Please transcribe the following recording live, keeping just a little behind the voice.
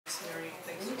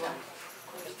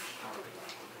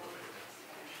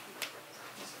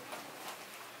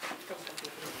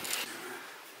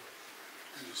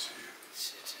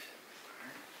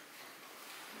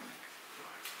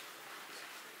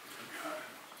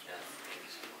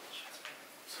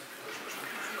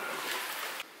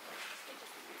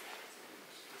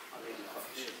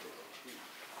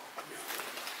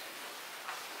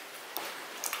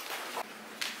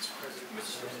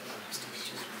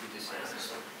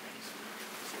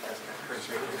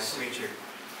Nice to meet you.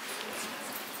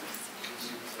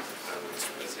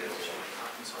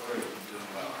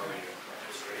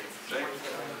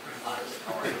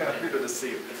 Good to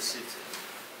see you. Good to see you.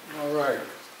 All right.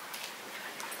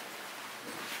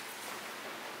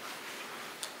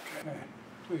 Okay,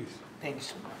 please. Thank you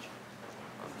so much.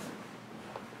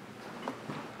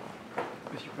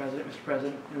 Mr.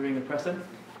 President, you're reading the precedent?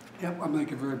 Yep, I'll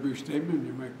make a very brief statement.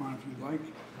 You make one if you'd like.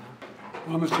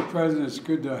 Well, Mr. President, it's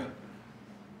good to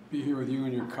be here with you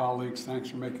and your colleagues. Thanks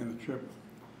for making the trip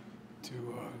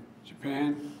to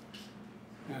Japan.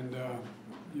 And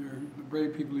you're the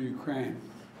brave people of Ukraine,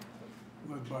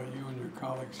 led by you and your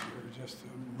colleagues here, are just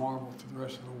a marvel to the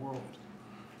rest of the world.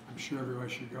 I'm sure everywhere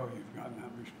you go, you've gotten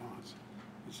that response.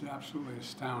 It's absolutely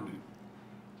astounding.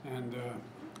 And the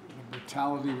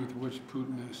brutality with which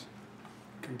Putin is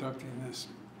conducting this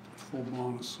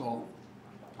full-blown assault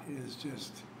is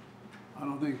just, I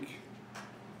don't think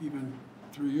even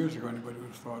 3 years ago anybody would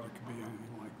have thought it could be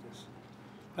anything like this.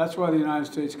 That's why the United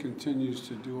States continues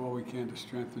to do all we can to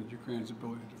strengthen Ukraine's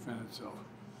ability to defend itself,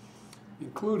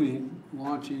 including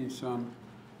launching some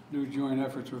new joint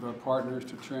efforts with our partners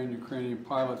to train Ukrainian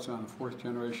pilots on the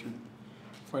fourth-generation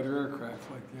fighter aircraft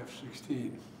like the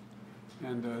F-16.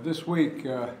 And this week,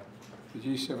 the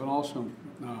G7 also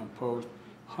imposed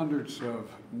hundreds of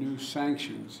new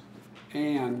sanctions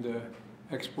and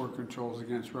export controls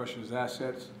against Russia's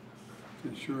assets to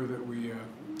ensure that we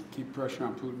keep pressure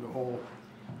on Putin to hold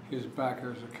his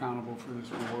backers accountable for this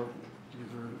war.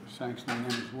 These are sanctioning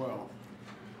them as well.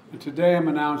 And today I'm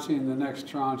announcing the next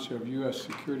tranche of U.S.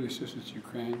 security assistance to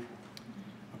Ukraine,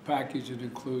 a package that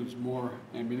includes more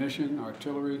ammunition,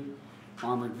 artillery,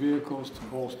 armored vehicles to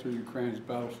bolster Ukraine's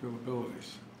battlefield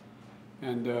abilities.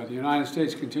 And the United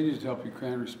States continues to help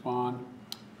Ukraine respond,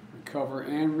 recover,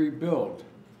 and rebuild.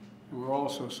 And we're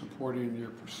also supporting your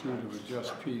pursuit of a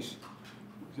just peace,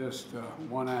 just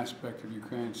one aspect of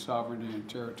Ukraine's sovereignty and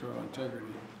territorial integrity.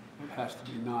 It has to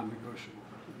be non-negotiable.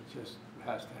 It just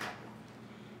has to happen.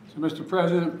 So, Mr.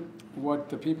 President, what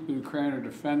the people of Ukraine are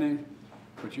defending,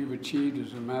 what you've achieved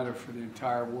is a matter for the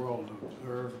entire world to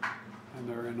observe, and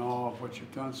they're in awe of what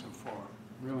you've done so far,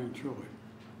 really and truly.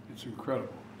 It's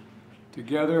incredible.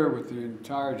 Together with the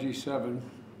entire G7,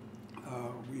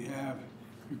 we have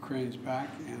Ukraine's back,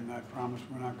 and I promise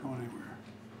we're not going anywhere.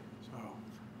 So,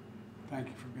 thank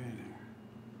you for being here.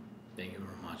 Thank you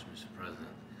very much, Mr. President.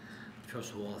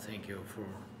 First of all, thank you for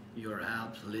your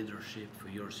help, leadership, for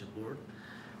your support,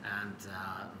 and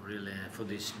really for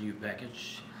this new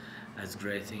package. That's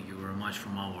great. Thank you very much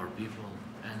from our people.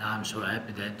 And I'm so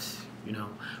happy that, you know,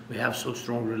 we have so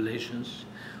strong relations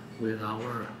with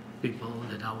our people,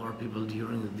 that our people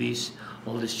during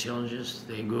all these challenges,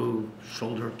 they go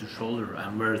shoulder to shoulder.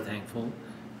 I'm very thankful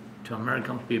to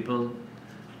American people,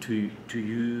 to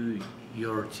you,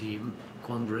 your team,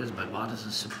 Congress, bipartisan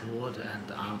support,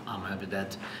 and I'm happy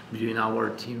that between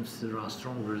our teams there are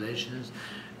strong relations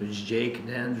with Jake and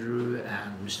Andrew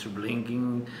and Mr.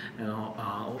 Blinken and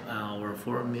our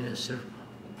foreign minister,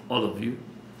 all of you,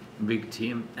 big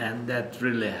team, and that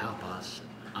really helped us.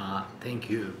 Thank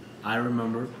you. I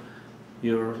remember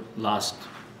your last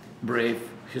brave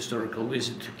historical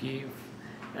visit to Kyiv,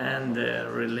 and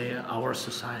really our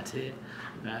society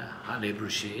highly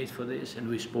appreciate for this, and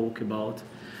we spoke about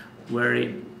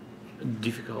very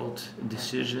difficult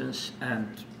decisions, and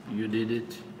you did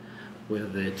it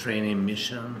with the training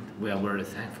mission. We are very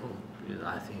thankful.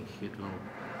 I think it will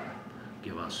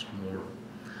give us more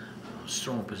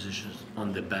strong positions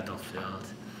on the battlefield.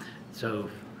 So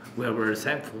we are very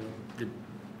thankful that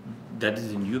that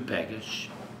is a new package.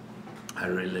 I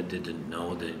really didn't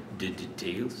know the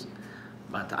details,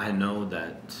 but I know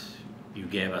that you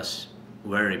gave us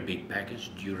very big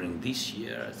package during this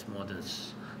year. It's more than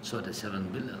 37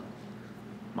 billion.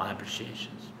 My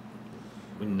appreciations.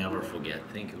 We never forget.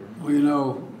 Thank you very much. Well, you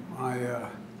know,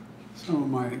 some of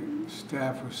my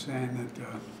staff was saying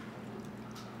that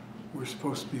we're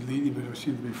supposed to be leading, but we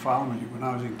seem to be following you. When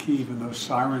I was in Kyiv and those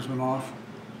sirens went off,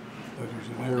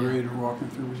 there's an air raid walking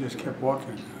through, we just kept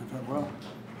walking. I thought, well,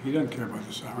 he doesn't care about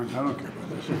the sirens, I don't care about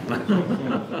this. I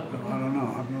don't know,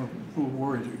 I'm a little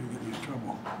worried you're going to get me in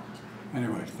trouble.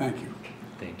 Anyway, thank you.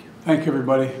 Thank you. Thank you,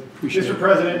 everybody. Appreciate it. Mr.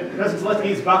 President, President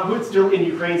Zelensky, is Bakhmut still in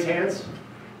Ukraine's hands?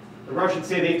 The Russians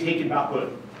say they've taken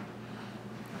Bakhmut.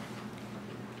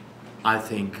 I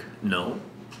think no.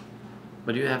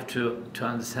 But you have to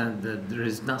understand that there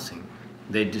is nothing.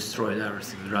 They destroyed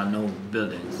everything. There are no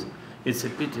buildings. It's a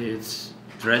pity, it's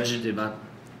tragedy, but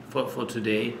for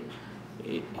today,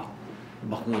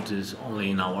 Bakhmut is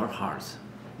only in our hearts.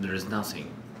 There is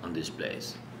nothing on this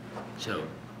place. So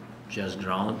just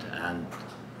ground and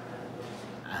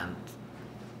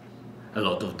a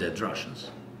lot of dead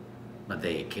Russians, but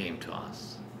they came to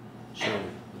us. So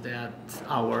that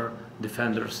our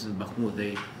defenders in Bakhmut,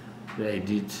 they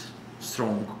did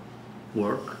strong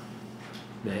work.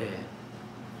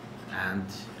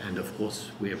 And of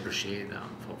course we appreciate them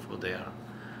for their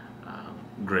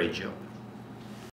great job.